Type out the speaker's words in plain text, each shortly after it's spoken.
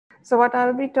So what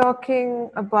I'll be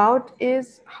talking about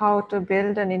is how to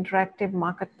build an interactive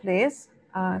marketplace,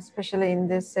 especially in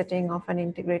this setting of an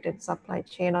integrated supply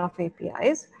chain of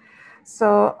APIs.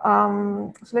 So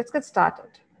let's get started,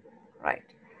 right?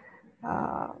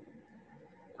 Uh,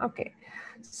 okay,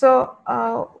 so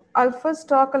I'll first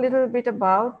talk a little bit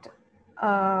about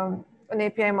an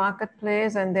API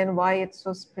marketplace and then why it's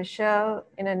so special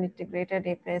in an integrated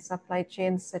API supply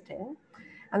chain setting.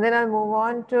 And then I'll move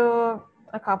on to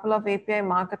a couple of API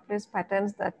marketplace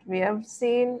patterns that we have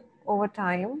seen over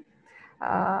time,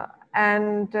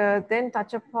 and then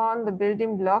touch upon the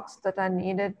building blocks that are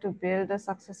needed to build a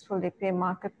successful API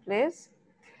marketplace.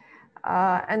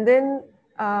 And then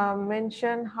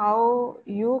mention how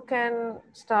you can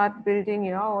start building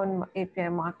your own API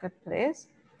marketplace.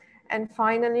 And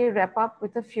finally, wrap up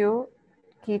with a few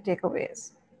key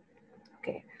takeaways.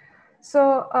 Okay.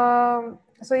 So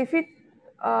if you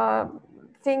uh,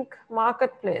 think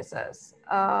marketplaces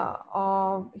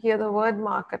or hear the word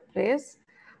marketplace,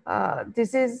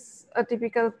 this is a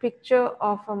typical picture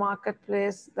of a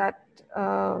marketplace that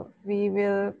we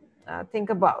will think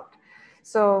about.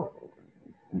 So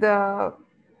the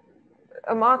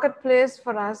a marketplace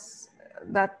for us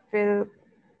that will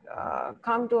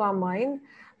come to our mind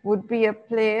would be a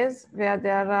place where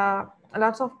there are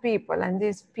lots of people, and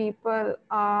these people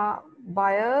are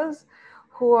buyers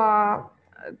who are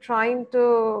trying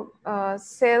to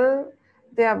sell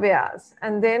their wares,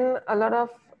 and then a lot of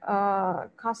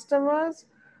customers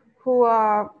who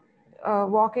are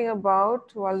walking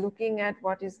about, who are looking at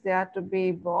what is there to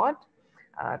be bought,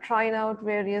 trying out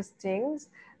various things,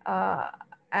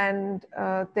 and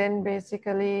then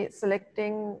basically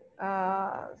selecting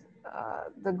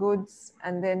the goods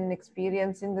and then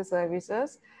experiencing the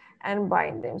services and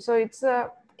buying them. So it's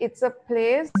a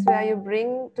place where you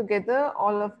bring together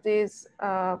all of these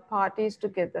parties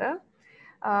together,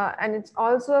 and it's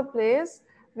also a place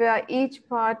where each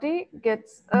party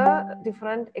gets a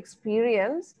different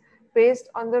experience based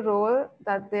on the role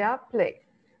that they are playing.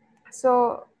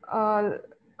 So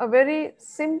a very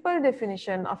simple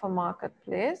definition of a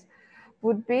marketplace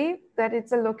would be that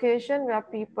it's a location where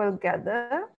people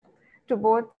gather to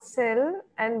both sell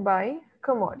and buy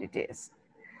commodities.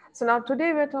 So now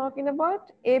today we're talking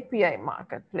about API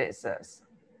marketplaces.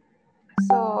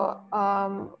 So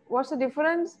what's the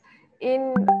difference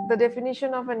in the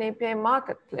definition of an API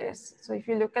marketplace? So if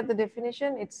you look at the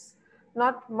definition, it's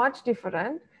not much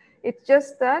different. It's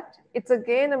just that it's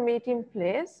again a meeting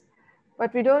place,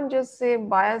 but we don't just say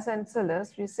buyers and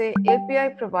sellers, we say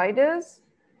API providers,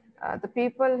 the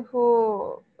people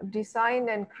who designed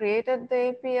and created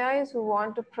the APIs, who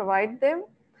want to provide them,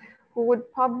 who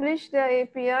would publish their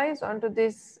APIs onto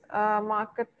this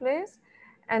marketplace,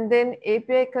 and then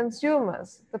API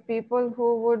consumers, the people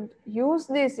who would use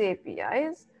these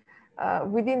APIs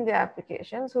within their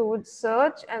applications, who would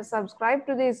search and subscribe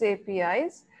to these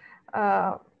APIs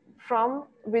from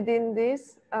within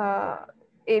this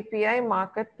API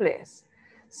marketplace.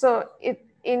 So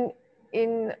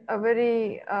in a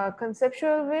very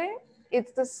conceptual way,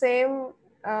 it's the same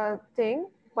thing,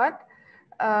 but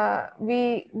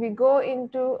we go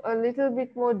into a little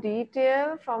bit more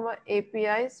detail from an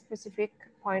API specific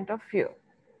point of view,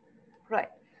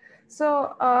 right?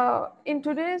 So in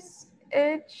today's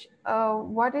age,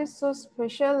 what is so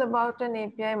special about an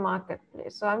API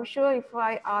marketplace? So I'm sure if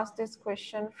I ask this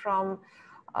question from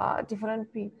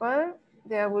different people,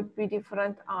 there would be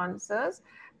different answers.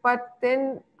 But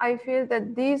then I feel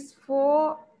that these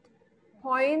 4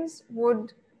 points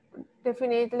would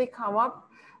definitely come up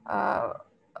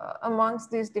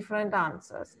amongst these different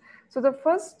answers. So the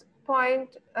first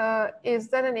point is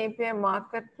that an API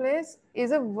marketplace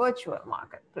is a virtual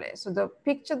marketplace. So the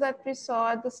picture that we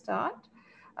saw at the start,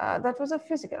 that was a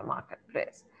physical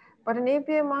marketplace, but an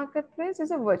API marketplace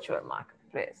is a virtual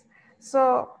marketplace.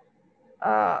 So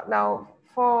now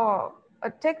for a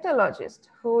technologist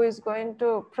who is going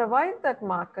to provide that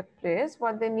marketplace,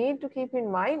 what they need to keep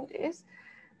in mind is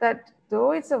that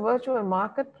though it's a virtual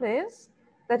marketplace,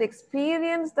 that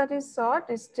experience that is sought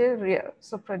is still real.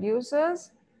 So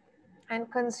producers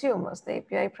and consumers, the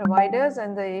API providers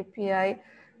and the API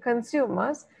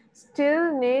consumers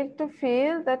still need to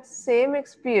feel that same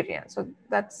experience. So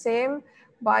that same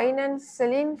buying and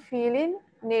selling feeling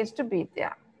needs to be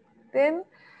there. Then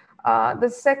the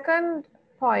second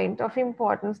point of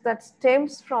importance that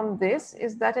stems from this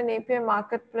is that an API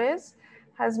marketplace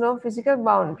has no physical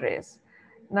boundaries.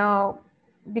 Now,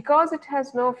 because it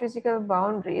has no physical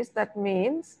boundaries, that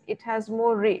means it has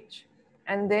more reach.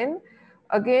 And then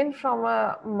again, from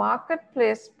a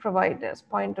marketplace provider's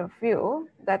point of view,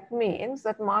 that means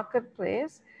that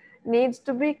marketplace needs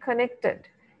to be connected.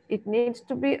 It needs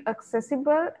to be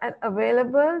accessible and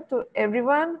available to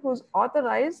everyone who's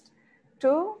authorized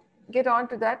to get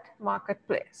onto that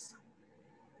marketplace.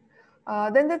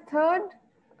 Then the third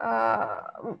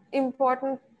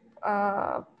important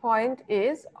point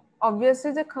is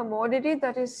obviously the commodity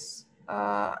that is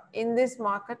in this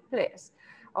marketplace,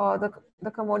 or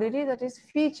the commodity that is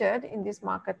featured in this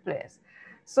marketplace.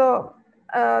 So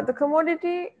the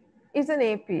commodity is an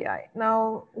API.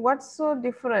 Now, what's so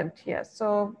different here?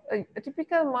 So a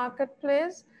typical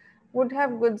marketplace would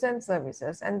have goods and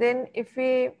services. And then if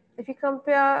we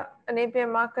compare an API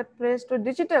marketplace to a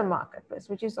digital marketplace,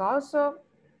 which is also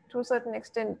to a certain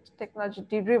extent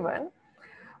technology driven,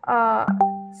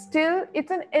 still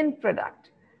it's an end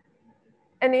product.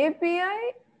 An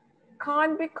API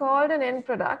can't be called an end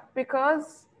product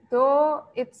because though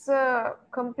it's a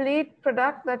complete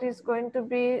product that is going to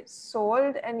be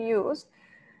sold and used,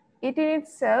 it in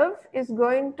itself is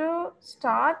going to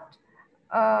start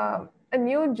a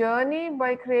new journey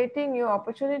by creating new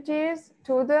opportunities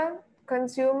to the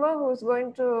consumer who's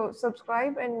going to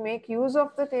subscribe and make use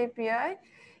of that API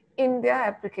in their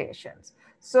applications.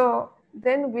 So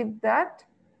then with that,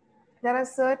 there are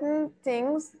certain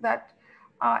things that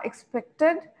are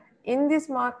expected in this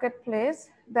marketplace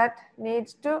that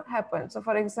needs to happen. So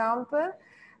for example,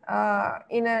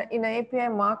 in an API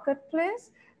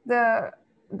marketplace, the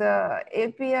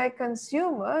API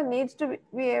consumer needs to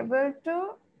be able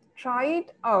to try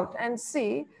it out and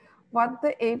see what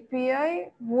the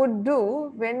API would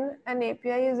do when an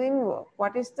API is invoked.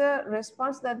 What is the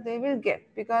response that they will get?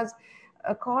 Because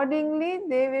accordingly,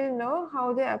 they will know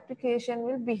how the application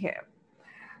will behave.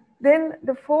 Then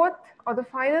the fourth or the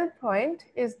final point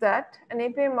is that an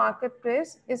API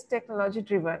marketplace is technology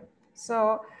driven.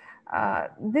 So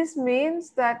this means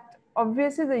that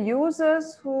obviously the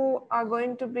users who are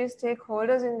going to be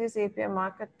stakeholders in this API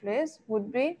marketplace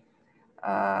would be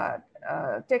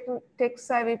tech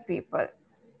savvy people.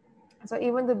 So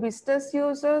even the business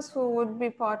users who would be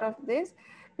part of this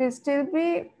will still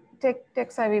be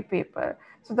tech savvy people.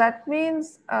 So that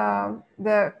means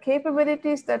the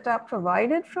capabilities that are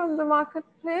provided from the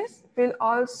marketplace will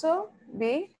also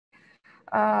be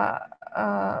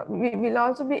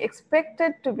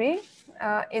expected to be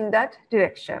in that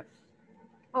direction.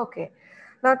 Okay.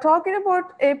 Now talking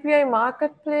about API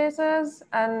marketplaces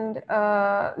and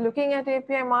looking at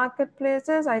API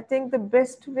marketplaces, I think the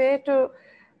best way to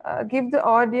give the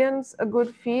audience a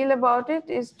good feel about it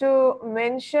is to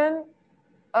mention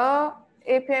a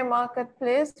API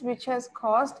marketplace which has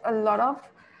caused a lot of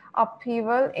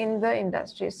upheaval in the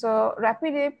industry. So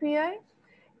Rapid API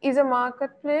is a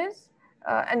marketplace,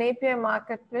 an API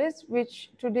marketplace,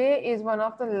 which today is one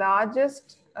of the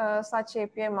largest such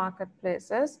API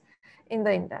marketplaces in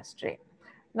the industry.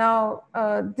 Now,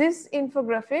 this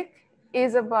infographic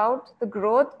is about the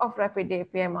growth of Rapid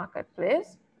API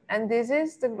marketplace, and this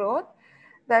is the growth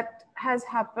that has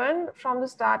happened from the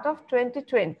start of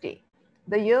 2020,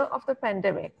 the year of the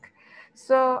pandemic.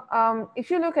 So if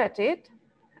you look at it,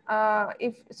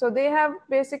 they have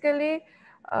basically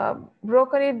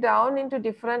broken it down into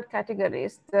different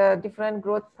categories, the different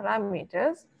growth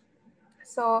parameters.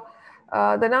 So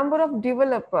the number of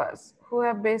developers who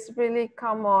have basically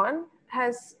come on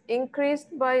has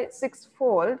increased by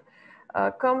 6-fold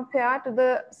compared to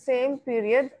the same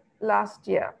period last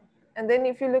year. And then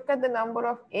if you look at the number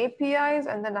of APIs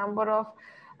and the number of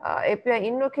API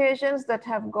invocations that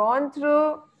have gone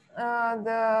through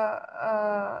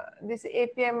this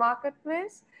API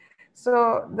marketplace.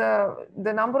 So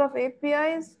the number of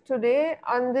APIs today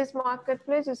on this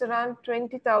marketplace is around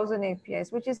 20,000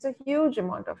 APIs, which is a huge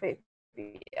amount of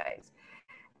APIs.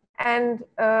 And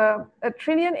a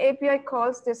trillion API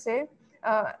calls, they say,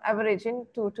 averaging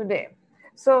to today.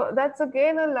 So that's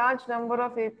again a large number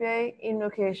of API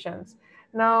invocations.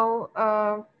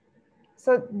 Now,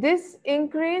 so this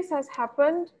increase has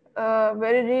happened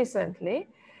very recently,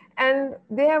 and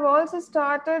they have also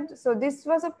started, so this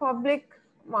was a public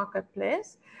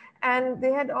marketplace, and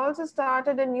they had also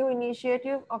started a new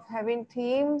initiative of having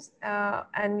teams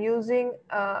and using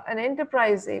an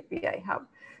enterprise API hub,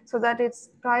 so that it's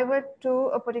private to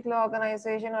a particular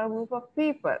organization or group of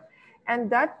people. And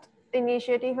that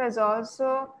initiative has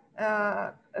also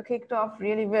kicked off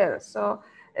really well. So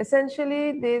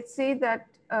essentially they see that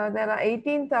there are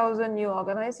 18,000 new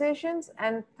organizations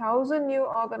and 1,000 new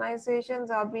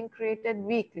organizations are being created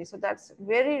weekly. So that's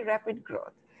very rapid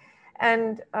growth.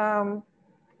 And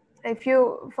if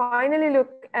you finally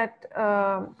look at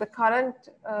the current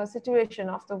situation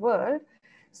of the world,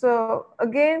 so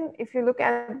again, if you look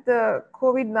at the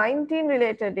COVID-19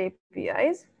 related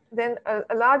APIs, then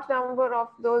a large number of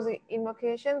those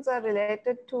invocations are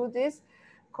related to this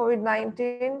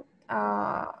COVID-19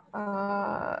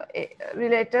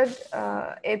 related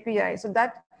API. So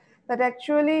that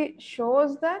actually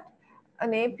shows that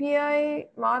an API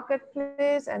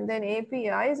marketplace and then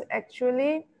APIs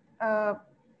actually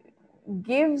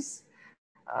gives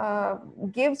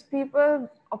gives people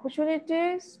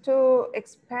opportunities to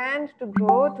expand, to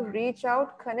grow, to reach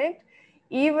out, connect,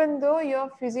 even though you're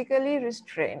physically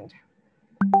restrained.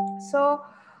 So,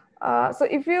 so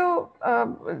if you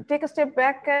take a step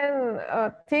back and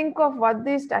think of what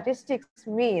these statistics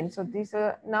mean, so these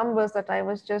are numbers that I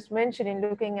was just mentioning,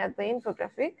 looking at the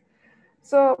infographic.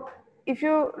 So if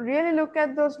you really look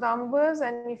at those numbers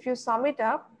and if you sum it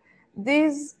up,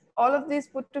 all of these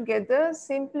put together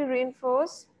simply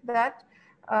reinforce that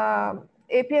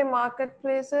API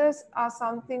marketplaces are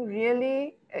something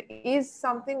really is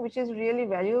something which is really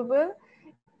valuable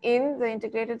in the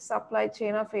integrated supply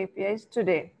chain of APIs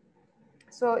today.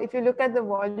 So if you look at the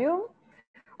volume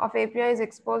of APIs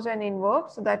exposed and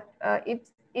invoked, so that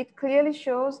it clearly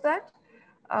shows that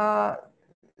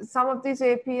some of these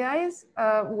APIs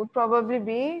would probably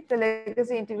be the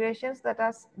legacy integrations that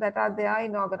are there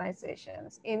in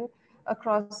organizations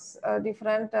across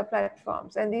different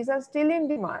platforms, and these are still in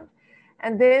demand.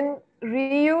 And then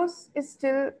reuse is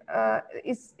still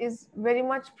is very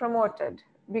much promoted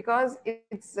because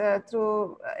it's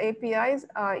through APIs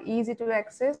are easy to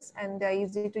access and they're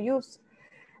easy to use.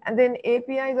 And then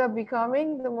APIs are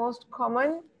becoming the most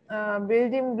common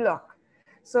building block.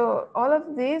 So all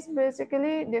of these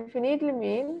basically definitely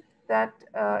mean that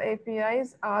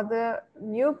APIs are the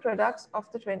new products of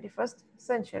the 21st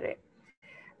century.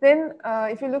 Then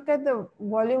if you look at the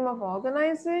volume of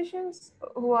organizations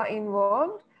who are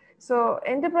involved, so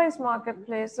enterprise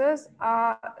marketplaces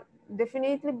are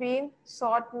definitely being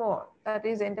sought more. That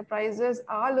is, enterprises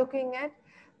are looking at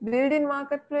building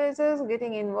marketplaces,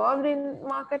 getting involved in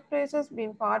marketplaces,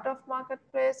 being part of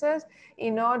marketplaces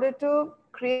in order to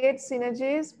create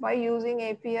synergies by using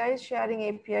APIs, sharing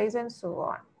APIs, and so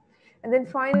on. And then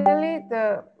finally,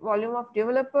 the volume of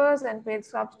developers and paid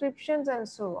subscriptions and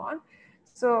so on.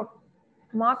 So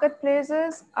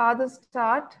marketplaces are the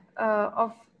start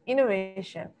of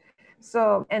innovation.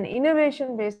 So an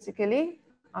innovation basically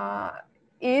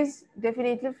is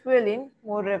definitely fueling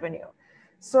more revenue.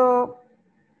 So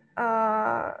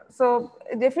so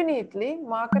definitely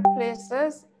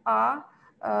marketplaces are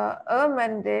a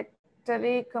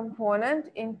mandatory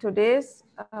component in today's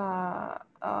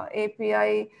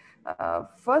API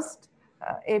first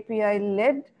API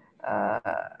led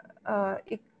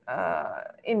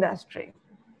industry.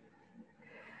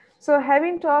 So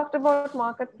having talked about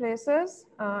marketplaces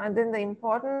and then the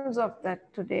importance of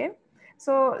that today,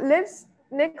 so let's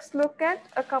next look at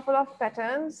a couple of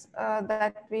patterns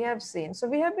that we have seen. So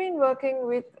we have been working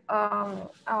with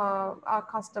our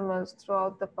customers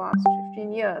throughout the past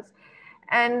 15 years.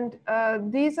 And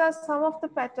these are some of the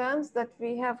patterns that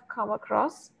we have come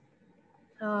across.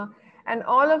 And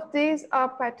all of these are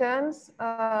patterns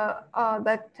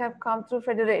that have come through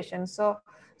federation. So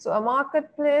a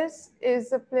marketplace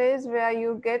is a place where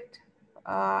you get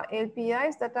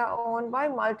APIs that are owned by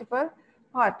multiple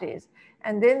parties.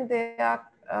 And then they are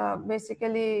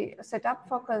basically set up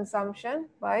for consumption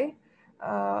by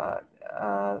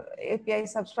API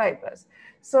subscribers.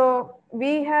 So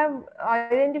we have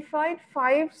identified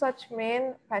 5 such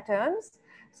main patterns.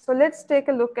 So let's take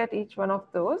a look at each one of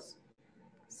those.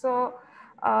 So,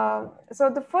 so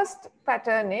the first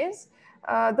pattern is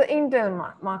the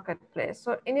internal marketplace.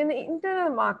 So in an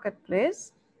internal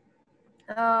marketplace,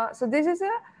 so this is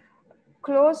a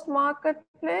closed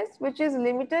marketplace which is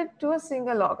limited to a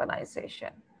single organization.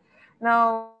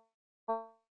 Now,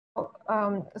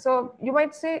 so you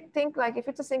might think like if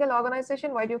it's a single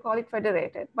organization, why do you call it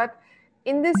federated? But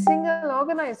in this single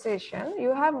organization,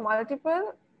 you have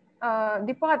multiple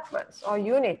departments or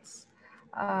units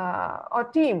or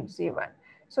teams even.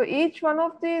 So each one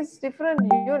of these different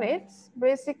units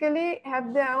basically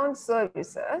have their own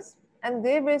services, and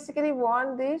they basically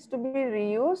want these to be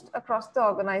reused across the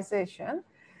organization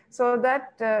so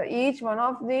that each one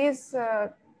of these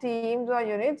teams or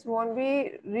units won't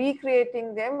be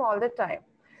recreating them all the time.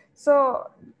 So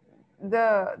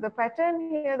the pattern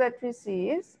here that we see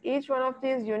is each one of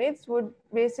these units would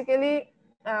basically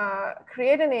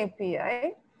create an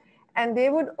API and they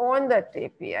would own that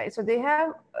API. So they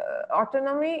have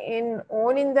autonomy in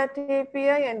owning that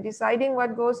API and deciding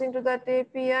what goes into that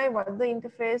API, what the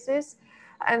interface is,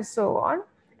 and so on.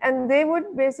 And they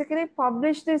would basically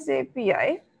publish this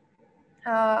API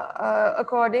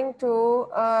according to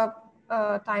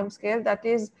a time scale that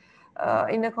is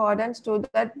in accordance to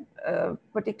that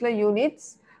particular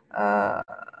unit's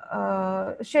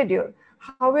schedule.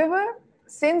 However,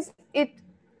 since it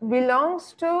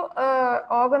belongs to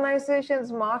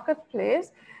organization's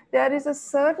marketplace, there is a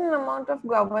certain amount of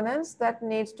governance that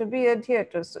needs to be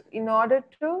adhered to. So in order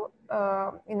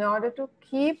to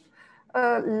keep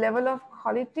a level of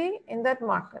quality in that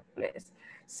marketplace.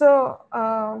 So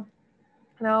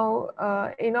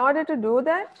now, in order to do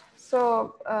that,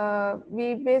 so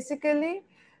we basically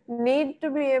need to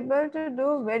be able to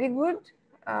do very good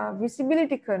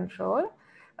visibility control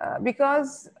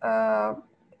because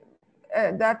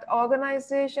that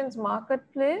organization's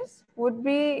marketplace would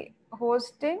be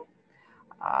hosting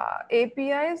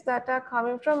APIs that are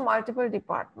coming from multiple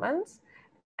departments,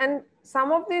 and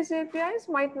some of these APIs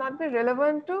might not be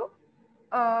relevant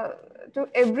uh, to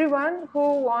everyone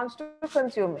who wants to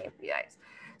consume APIs.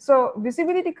 So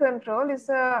visibility control is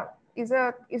a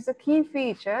key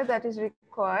feature that is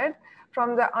required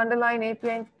from the underlying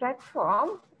API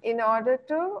platform in order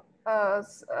to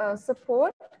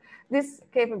support this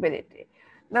capability.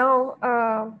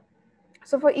 Now,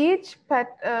 so for each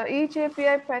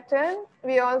API pattern,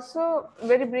 we also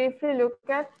very briefly look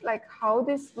at like how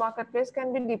this marketplace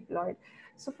can be deployed.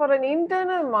 So for an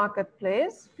internal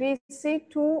marketplace, we see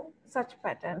two such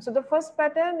patterns. So the first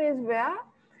pattern is where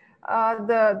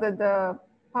the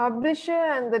publisher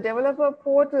and the developer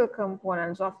portal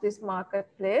components of this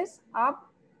marketplace are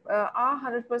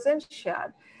 100%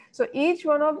 shared. So each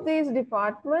one of these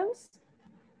departments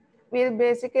will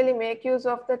basically make use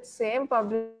of that same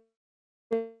publisher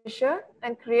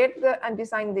and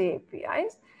design the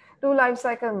APIs, do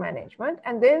lifecycle management,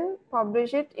 and then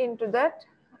publish it into that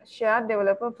shared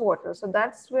developer portal. So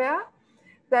that's where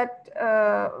that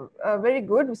very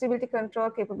good visibility control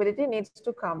capability needs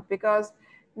to come, because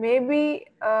maybe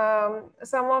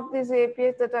some of these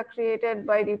APIs that are created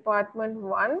by department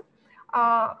one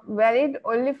are valid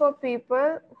only for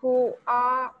people who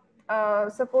are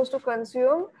supposed to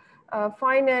consume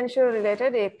financial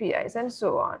related APIs and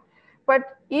so on.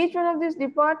 But each one of these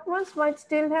departments might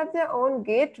still have their own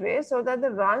gateway, so that the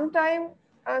runtime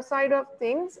side of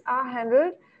things are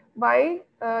handled by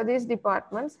these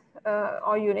departments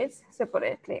or units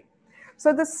separately.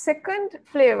 So the second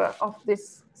flavor of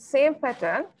this same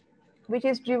pattern, which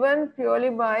is driven purely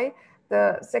by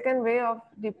the second way of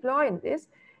deploying this,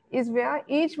 is where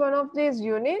each one of these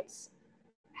units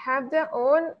have their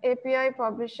own API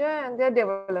publisher and their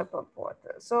developer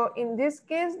portal. So in this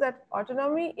case, that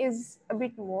autonomy is a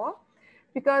bit more,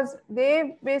 because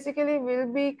they basically will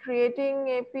be creating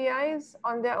APIs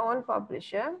on their own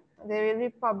publisher. They will be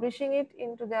publishing it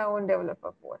into their own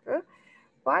developer portal.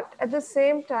 But at the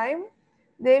same time,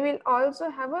 they will also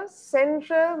have a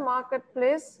central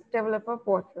marketplace developer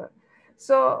portal.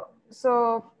 So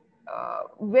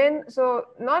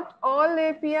not all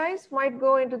APIs might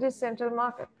go into this central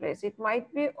marketplace. It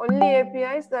might be only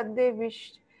APIs that they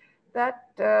wish that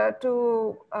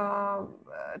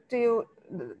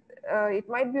it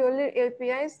might be only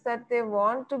APIs that they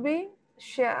want to be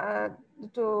share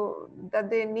that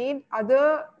they need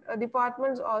other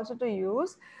departments also to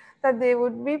use, that they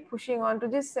would be pushing onto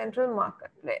this central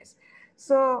marketplace.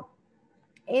 So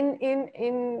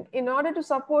in order to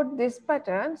support this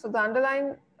pattern, so the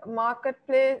underlying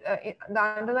marketplace, the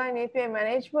underlying API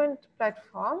management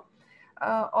platform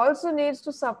also needs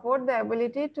to support the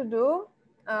ability to do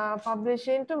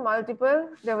publishing to multiple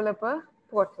developer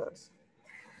portals.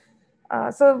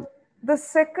 So the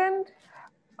second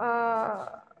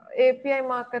API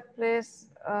marketplace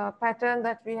pattern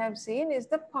that we have seen is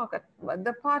the partner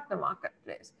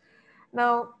marketplace.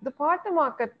 Now, the partner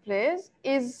marketplace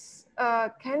is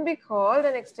can be called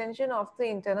an extension of the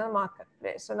internal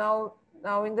marketplace. So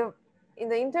now in the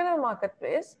internal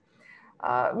marketplace,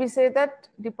 we say that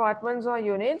departments or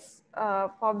units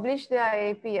publish their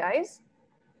APIs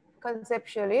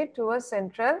conceptually to a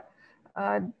central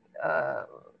uh, uh,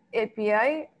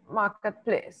 API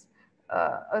marketplace,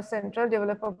 a central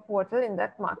developer portal in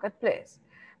that marketplace.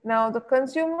 Now, the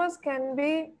consumers can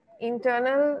be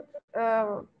internal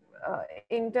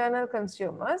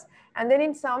consumers, and then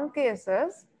in some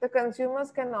cases, the consumers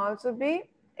can also be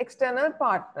external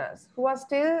partners who are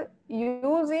still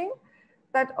using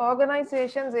that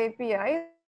organization's APIs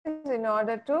in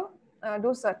order to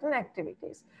do certain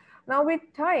activities. Now, with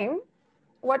time,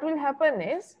 what will happen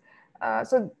is,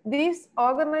 so this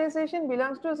organization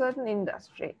belongs to a certain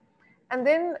industry, and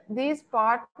then these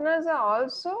partners are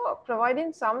also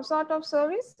providing some sort of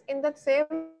service in that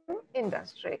same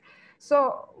industry.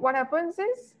 So what happens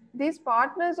is, these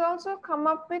partners also come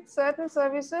up with certain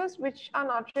services which are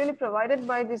not really provided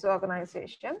by this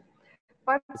organization,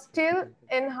 but still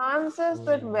enhances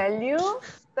the value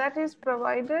that is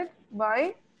provided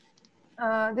by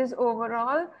this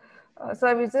overall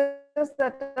services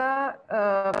that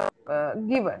are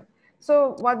given.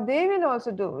 So what they will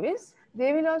also do is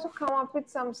they will also come up with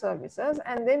some services,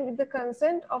 and then with the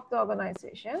consent of the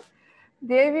organization,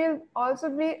 they will also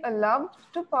be allowed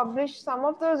to publish some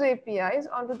of those APIs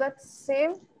onto that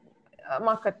same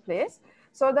marketplace,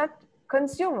 so that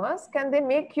consumers can then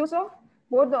make use of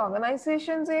both the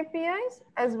organization's APIs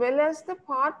as well as the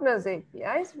partners'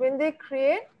 APIs when they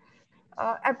create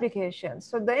applications.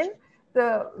 So then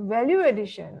the value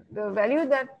addition, the value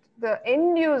that the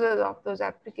end users of those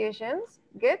applications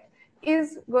get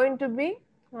is going to be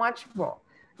much more.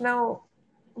 Now,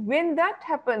 when that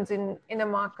happens in a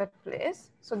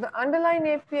marketplace, so the underlying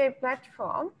API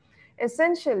platform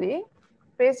essentially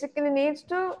basically needs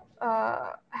to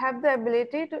have the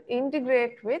ability to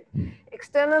integrate with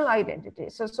external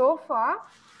identities. So far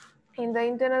in the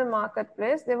internal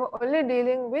marketplace, they were only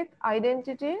dealing with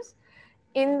identities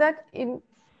in that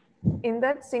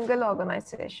single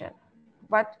organization.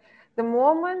 But the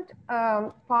moment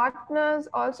partners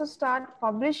also start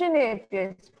publishing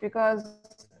APIs, because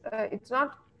it's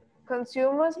not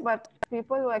consumers but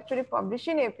people who are actually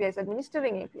publishing APIs,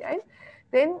 administering APIs,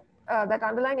 then that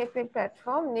underlying API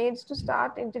platform needs to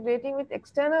start integrating with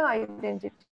external identities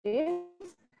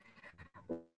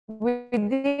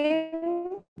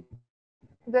within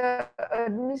the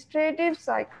administrative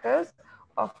cycles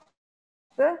of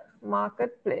the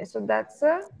marketplace. So that's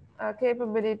a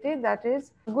capability that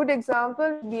is a good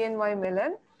example, BNY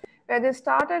Mellon, where they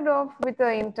started off with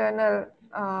the internal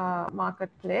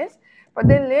marketplace, but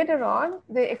then later on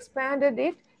they expanded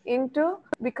it into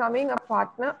becoming a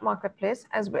partner marketplace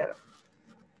as well.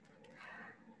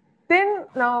 Then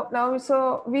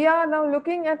so we are now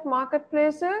looking at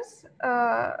marketplaces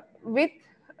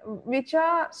which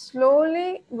are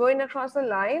slowly going across the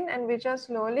line and which are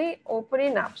slowly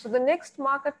opening up. So the next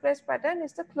marketplace pattern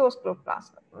is the closed group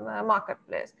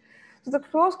marketplace. So the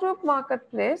closed group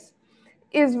marketplace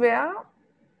is where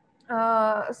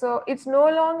so it's no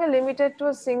longer limited to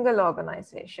a single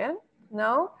organization.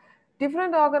 Now,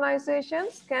 different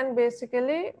organizations can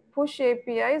basically push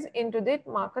APIs into the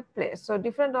marketplace. So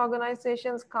different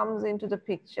organizations comes into the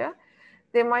picture.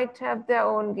 They might have their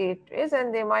own gateways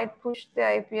and they might push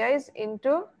their APIs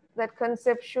into that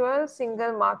conceptual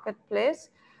single marketplace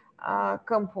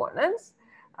components.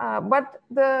 But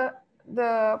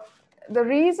the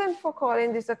reason for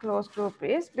calling this a closed group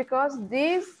is because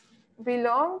these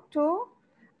belong to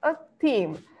a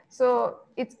theme. So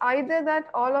it's either that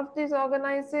all of these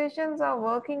organizations are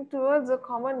working towards a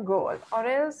common goal, or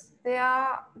else they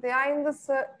are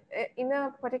in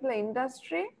a particular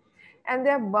industry and they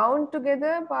are bound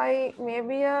together by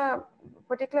maybe a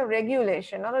particular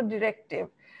regulation or a directive.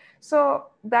 So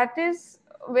that is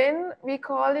when we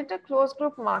call it a closed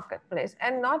group marketplace,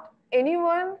 and not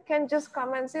anyone can just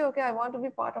come and say, okay, I want to be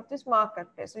part of this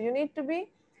marketplace. So you need to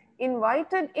be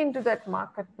invited into that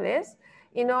marketplace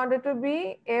in order to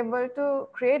be able to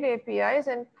create APIs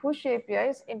and push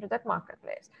APIs into that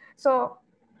marketplace. So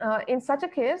in such a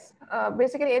case,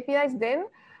 basically APIs then,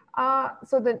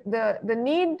 so the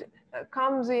need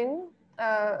comes in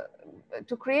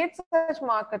to create such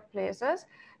marketplaces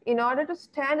in order to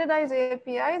standardize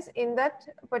APIs in that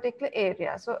particular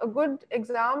area. So a good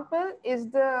example is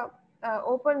the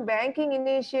open banking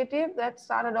initiative that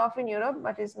started off in Europe,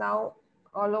 but is now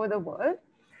all over the world.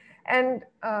 And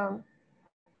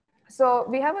so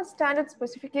we have a standard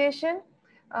specification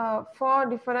for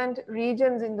different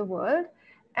regions in the world,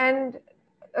 and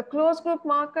a closed group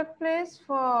marketplace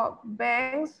for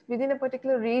banks within a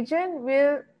particular region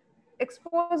will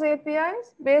expose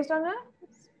APIs based on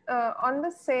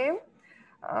the same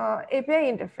API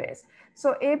interface.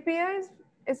 So APIs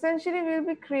essentially will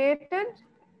be created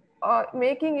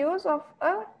making use of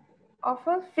a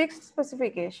fixed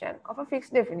specification, of a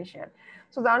fixed definition.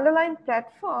 So the underlying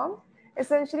platform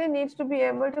essentially needs to be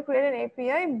able to create an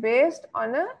API based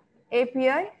on a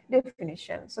API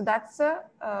definition. So that's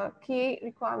a key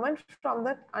requirement from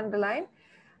the underlying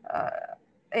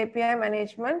API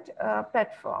management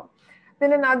platform.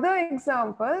 Then another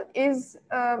example is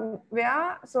another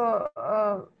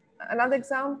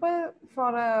example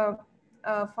for a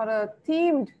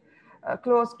themed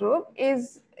closed group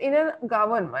is in a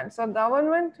government. So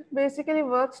government basically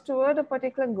works toward a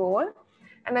particular goal,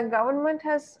 and a government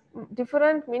has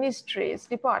different ministries,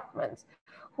 departments,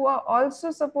 who are also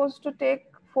supposed to take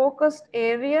focused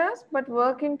areas but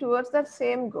working towards that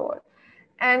same goal.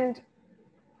 And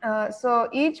so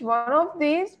each one of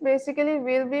these basically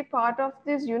will be part of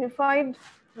this unified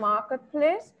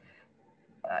marketplace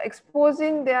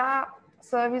exposing their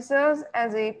services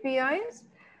as APIs,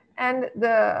 and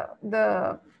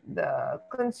the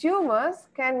consumers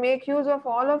can make use of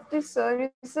all of these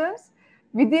services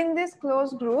within this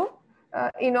closed group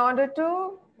in order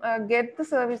to get the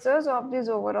services of this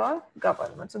overall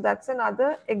government. So that's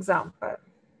another example.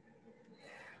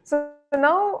 So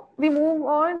now we move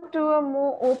on to a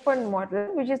more open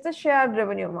model, which is the shared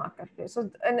revenue marketplace. So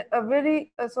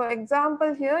so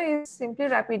example here is simply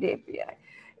Rapid API.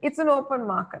 It's an open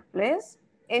marketplace.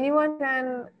 Anyone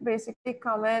can basically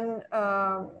come and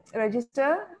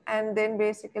register and then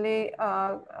basically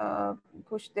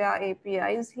push their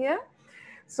APIs here.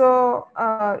 So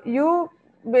you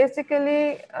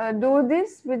basically do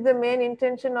this with the main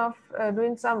intention of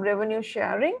doing some revenue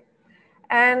sharing.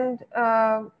 And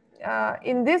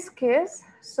in this case,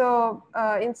 so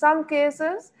in some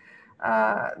cases,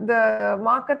 the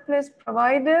marketplace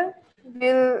provider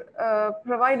will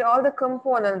provide all the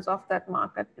components of that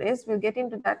marketplace. We'll get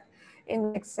into that in the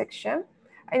next section.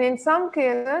 And in some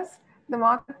cases, the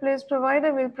marketplace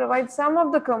provider will provide some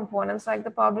of the components like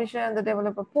the publisher and the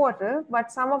developer portal,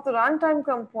 but some of the runtime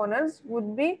components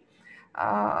would be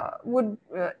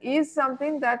is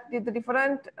something that the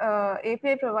different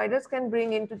API providers can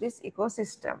bring into this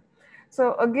ecosystem.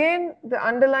 So again, the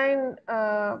underlying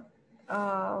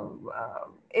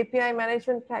API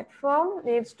management platform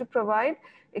needs to provide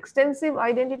extensive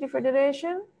identity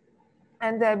federation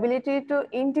and the ability to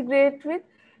integrate with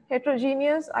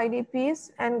heterogeneous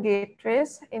IDPs and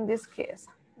gateways in this case.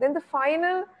 Then the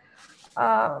final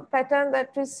pattern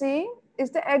that we see is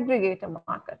the aggregator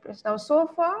marketplace. Now, so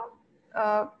far,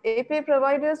 API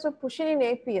providers were pushing in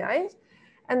APIs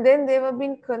and then they were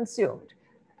being consumed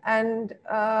and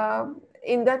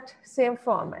in that same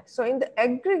format. So in the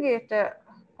aggregator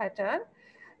pattern,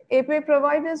 API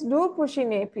providers do push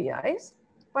in APIs,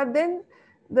 but then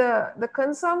the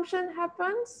consumption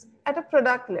happens at a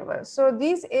product level. So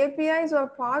these APIs or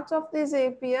parts of these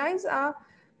APIs are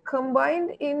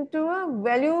combined into a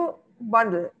value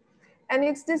bundle. And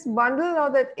it's this bundle or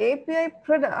that API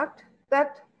product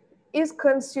that is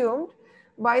consumed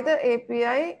by the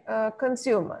API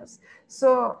consumers.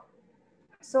 So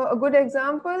a good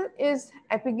example is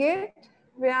Epigate,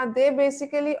 where they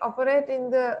basically operate in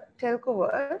the telco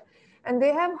world, and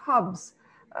they have hubs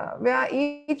where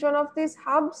each one of these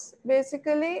hubs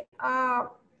basically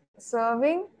are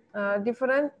serving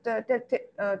different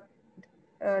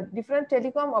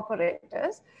telecom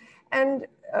operators, and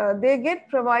they get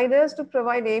providers to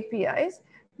provide APIs.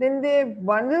 Then they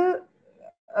bundle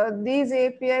these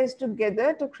APIs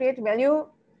together to create value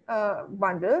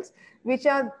bundles, which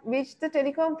the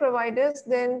telecom providers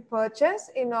then purchase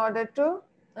in order to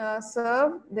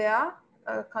serve their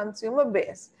consumer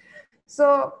base.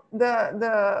 So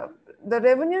the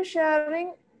revenue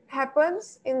sharing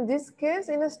happens in this case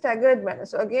in a staggered manner.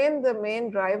 So again, the main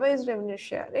driver is revenue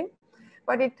sharing,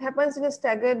 but it happens in a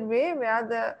staggered way where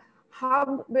the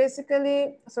hub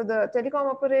basically, so the telecom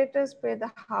operators pay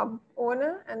the hub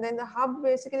owner, and then the hub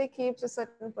basically keeps a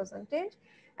certain percentage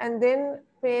and then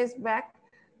pays back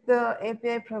the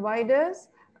API providers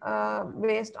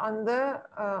based on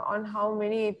on how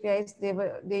many APIs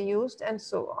they used and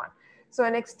so on. So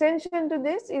an extension to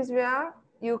this is where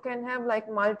you can have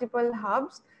like multiple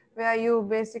hubs where you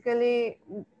basically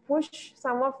push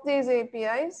some of these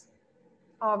APIs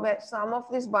or some of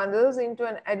these bundles into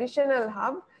an additional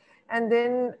hub, and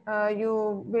then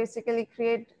you basically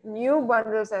create new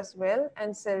bundles as well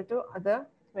and sell to other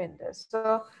vendors.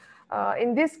 So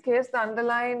in this case, the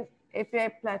underlying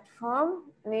API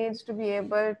platform needs to be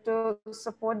able to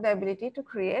support the ability to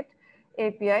create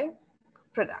API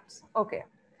products. Okay.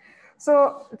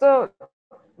 So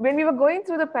when we were going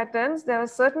through the patterns, there are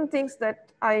certain things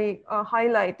that I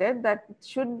highlighted that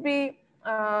should be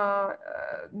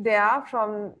there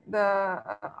from the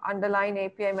underlying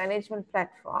API management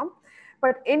platform.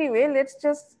 But anyway, let's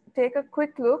just take a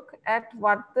quick look at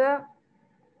what the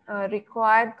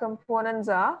required components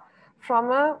are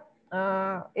from a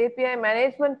API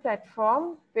management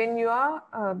platform when you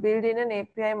are building an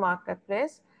API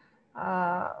marketplace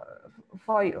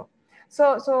for you.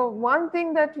 So one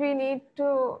thing that we need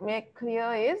to make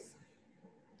clear is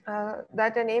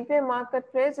that an API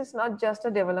marketplace is not just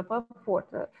a developer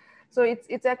portal. So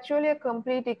it's actually a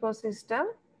complete ecosystem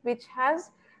which has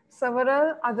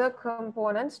several other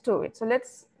components to it. So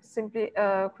let's simply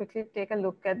quickly take a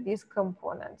look at these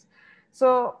components.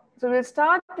 So we'll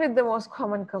start with the most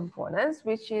common components,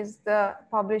 which is the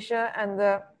publisher and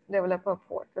the developer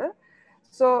portal.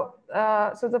 So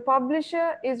the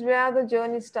publisher is where the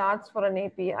journey starts for an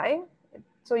API.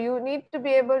 So you need to be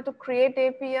able to create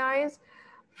APIs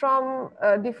from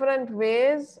different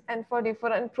ways and for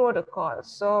different protocols.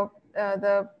 So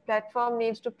the platform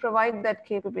needs to provide that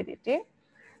capability.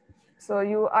 So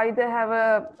you either have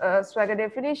a Swagger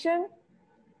definition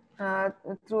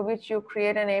through which you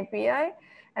create an API,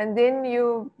 and then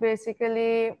you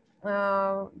basically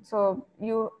so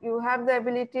you have the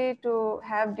ability to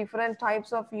have different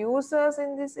types of users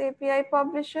in this API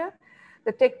publisher.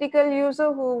 The technical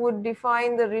user who would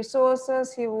define the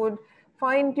resources, he would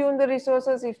fine tune the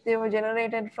resources if they were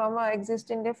generated from an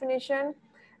existing definition,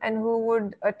 and who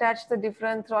would attach the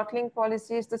different throttling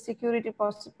policies, the security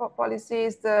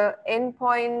policies, the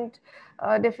endpoint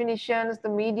definitions, the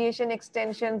mediation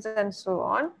extensions, and so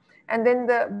on. And then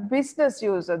the business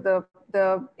user,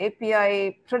 the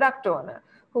API product owner,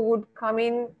 who would come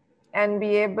in and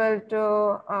be able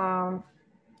to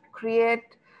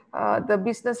create the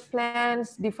business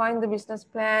plans, define the business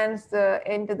plans,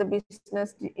 enter the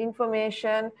business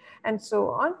information, and so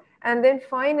on. And then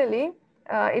finally,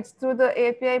 it's through the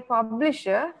API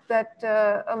publisher that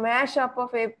a mashup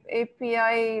of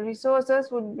API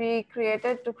resources would be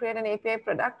created to create an API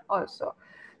product also.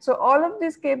 So all of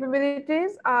these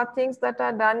capabilities are things that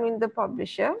are done in the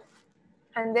publisher.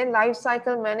 And then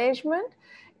lifecycle management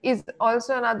is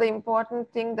also another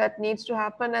important thing that needs to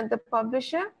happen at the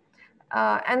publisher.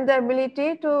 And the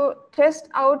ability to test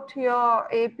out your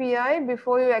API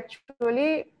before you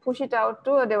actually push it out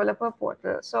to a developer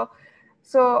portal. So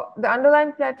the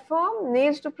underlying platform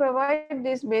needs to provide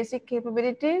these basic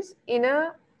capabilities in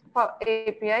a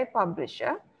API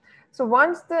publisher. So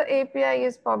once the API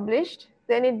is published,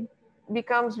 then it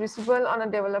becomes visible on a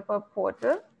developer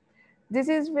portal. This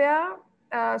is where,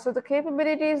 so the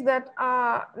capabilities that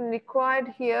are required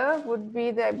here would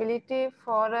be the ability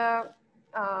for a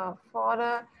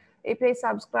API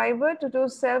subscriber to do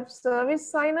self-service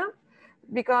sign-up,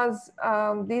 because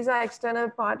these are external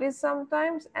parties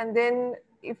sometimes. And then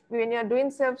when you're doing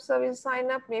self-service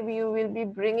sign-up, maybe you will be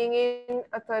bringing in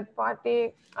a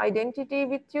third-party identity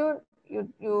with you.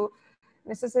 You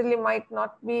necessarily might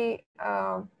not be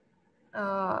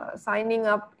signing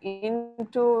up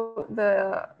into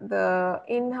the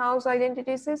in-house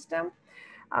identity system.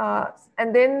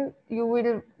 And then you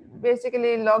will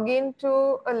basically log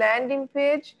into a landing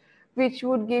page, which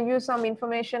would give you some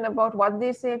information about what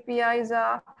these APIs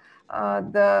are,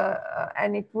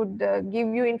 and it would give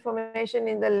you information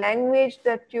in the language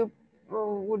that you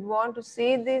would want to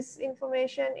see this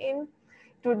information in.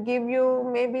 It would give you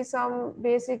maybe some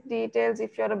basic details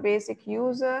if you're a basic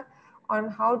user on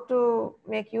how to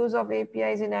make use of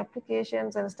APIs in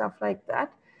applications and stuff like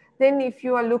that. Then if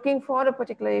you are looking for a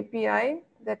particular API,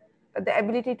 that the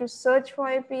ability to search for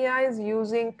APIs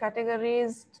using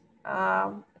categories,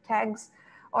 tags,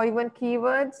 or even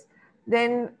keywords,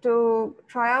 then to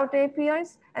try out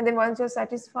APIs. And then once you're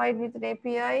satisfied with an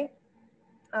API,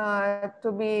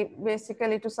 to be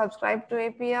basically to subscribe to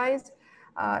APIs,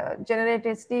 generate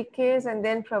SDKs, and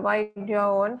then provide your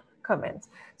own comments.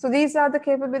 So these are the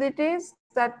capabilities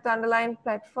that the underlying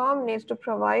platform needs to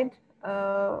provide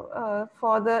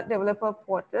for the developer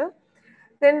portal.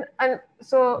 Then, and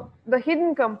so the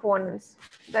hidden components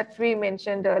that we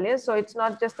mentioned earlier, so it's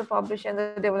not just the publisher and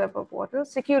the developer portal,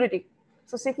 security.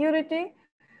 So security,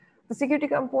 the security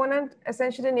component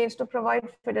essentially needs to provide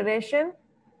federation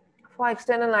for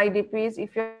external IDPs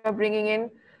if you're bringing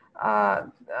in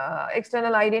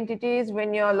external identities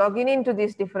when you're logging into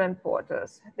these different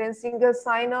portals. Then single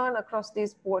sign-on across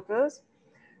these portals.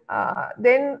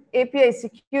 Then API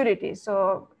security.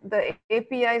 So the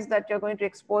APIs that you're going to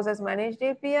expose as managed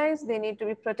APIs, they need to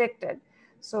be protected.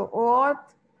 So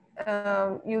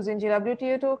OAuth using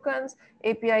GWT tokens,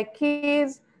 API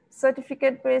keys,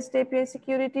 certificate-based API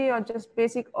security, or just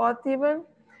basic auth even.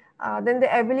 Then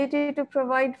the ability to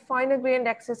provide fine-grained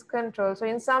access control. So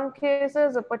in some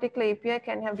cases, a particular API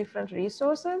can have different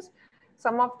resources.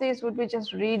 Some of these would be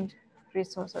just read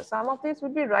resources. Some of these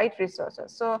would be write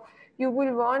resources. So you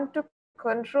will want to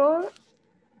control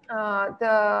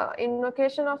the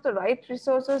invocation of the write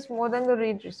resources more than the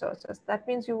read resources. That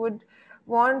means you would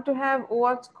want to have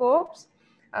OAuth scopes,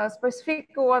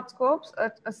 specific OAuth scopes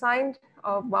assigned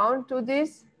or bound to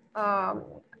these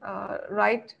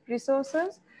write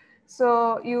resources.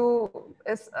 So you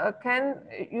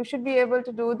should be able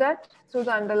to do that through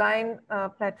the underlying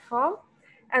platform.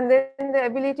 And then the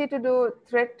ability to do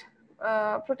threat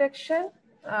protection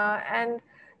and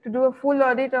to do a full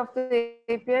audit of the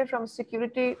API from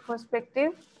security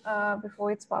perspective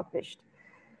before it's published.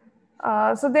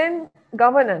 So then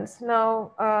governance.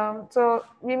 Now, so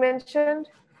we mentioned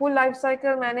full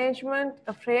lifecycle management,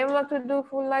 a framework to do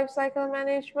full lifecycle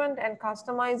management and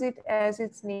customize it as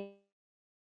it's needed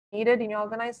in your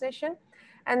organization.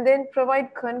 And then and then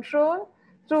provide control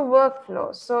through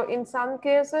workflows. So in some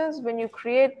cases, when you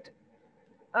create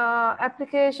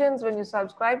applications, when you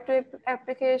subscribe to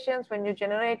applications, when you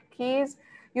generate keys,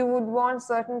 you would want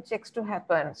certain checks to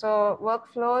happen. So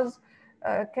workflows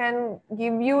can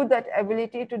give you that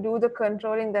ability to do the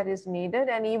controlling that is needed,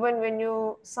 and even when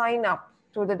you sign up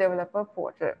to the developer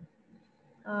portal.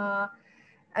 Uh,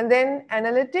 and then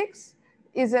analytics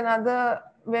is another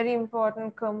very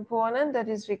important component that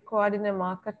is required in a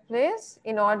marketplace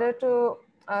in order to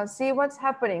see what's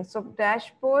happening. So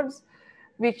dashboards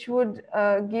which would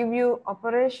give you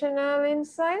operational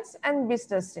insights and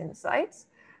business insights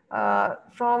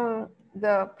from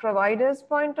the provider's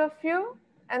point of view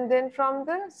and then from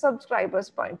the subscriber's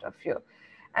point of view.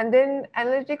 And then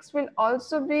analytics will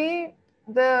also be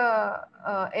the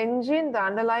engine, the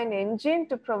underlying engine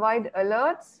to provide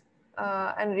alerts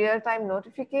and real-time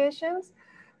notifications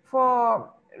for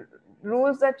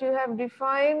rules that you have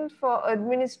defined, for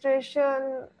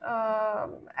administration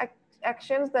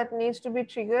actions that needs to be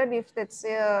triggered if, let's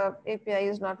say, a API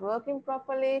is not working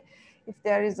properly, if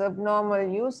there is abnormal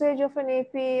usage of an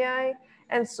API,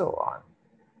 and so on.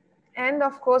 And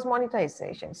of course,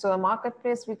 monetization. So a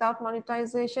marketplace without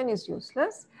monetization is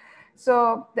useless.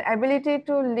 So the ability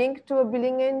to link to a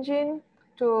billing engine,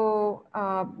 to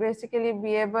basically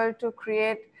be able to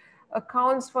create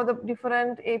accounts for the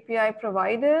different API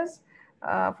providers,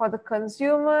 for the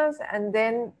consumers, and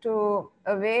then to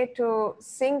a way to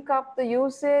sync up the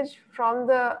usage from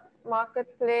the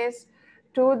marketplace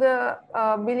to the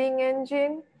billing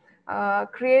engine,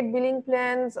 create billing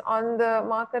plans on the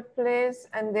marketplace,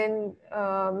 and then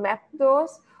map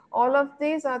those. All of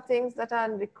these are things that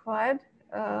are required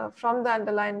from the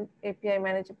underlying API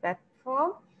manager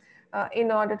platform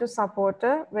in order to support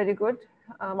a very good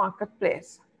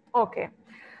marketplace. Okay,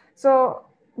 so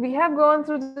we have gone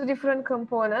through the different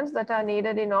components that are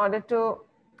needed in order to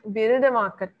build a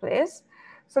marketplace.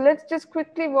 So let's just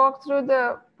quickly walk through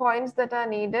the points that are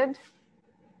needed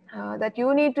that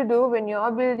you need to do when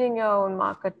you're building your own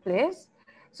marketplace.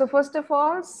 So first of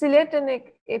all, select an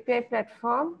API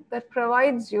platform that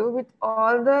provides you with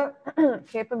all the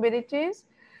capabilities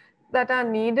that are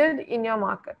needed in your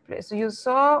marketplace. So you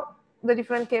saw the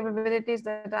different capabilities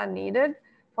that are needed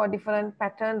for different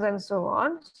patterns and so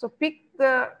on. So pick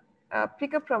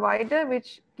a provider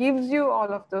which gives you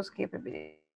all of those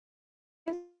capabilities.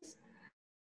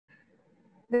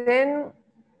 Then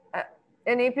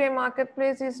an API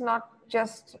marketplace is not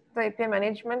just the API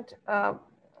management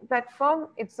platform.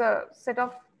 It's a set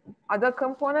of other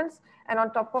components. And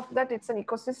on top of that, it's an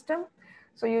ecosystem.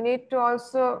 So you need to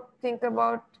also think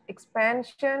about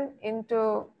expansion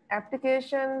into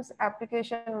applications,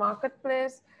 application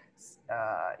marketplace,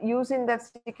 using that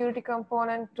security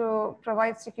component to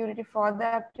provide security for the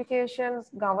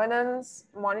applications, governance,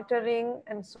 monitoring,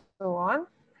 and so on.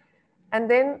 And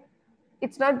then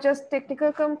it's not just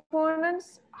technical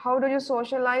components. How do you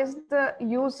socialize the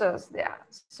users there?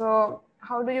 So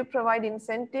how do you provide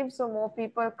incentives so more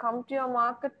people come to your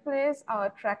marketplace, are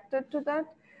attracted to that?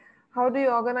 How do you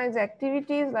organize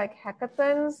activities like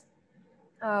hackathons,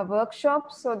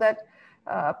 workshops, so that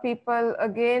people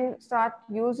again start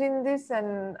using this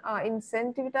and are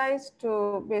incentivized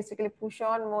to basically push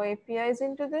on more APIs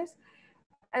into this?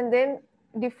 And then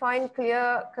define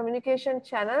clear communication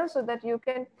channels so that you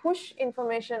can push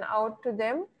information out to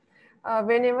them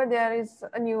whenever there is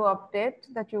a new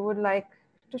update that you would like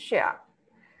to share.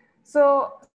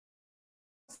 So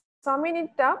summing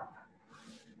it up,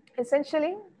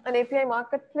 essentially an API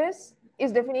marketplace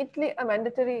is definitely a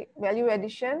mandatory value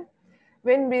addition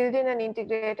when building an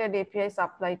integrated API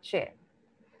supply chain.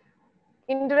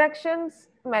 Interactions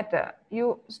matter.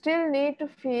 You still need to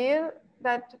feel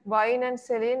that buying and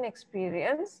selling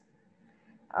experience,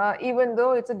 even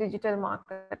though it's a digital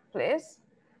marketplace.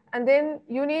 And then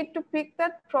you need to pick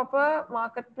that proper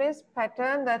marketplace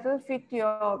pattern that will fit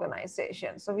your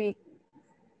organization. So we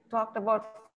talked about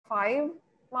 5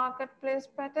 marketplace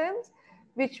patterns.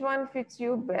 Which one fits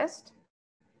you best?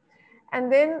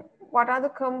 And then what are the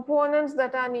components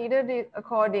that are needed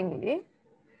accordingly?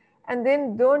 And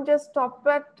then don't just stop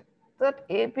at that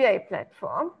API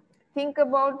platform. Think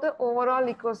about the overall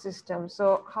ecosystem.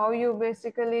 So how you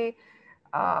basically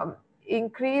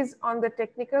increase on the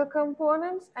technical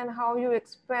components, and how you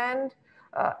expand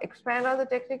on the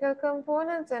technical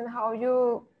components, and how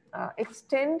you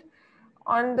extend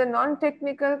on the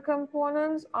non-technical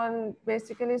components, on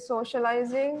basically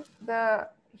socializing the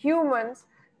humans,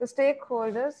 the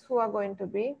stakeholders who are going to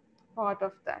be part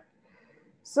of that.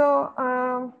 So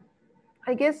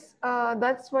I guess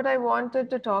that's what I wanted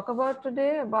to talk about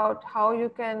today, about how you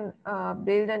can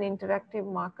build an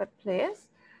interactive marketplace.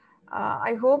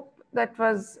 I hope that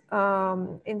was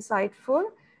insightful.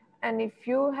 And if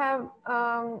you have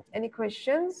any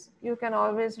questions, you can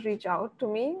always reach out to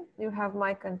me. You have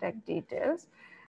my contact details.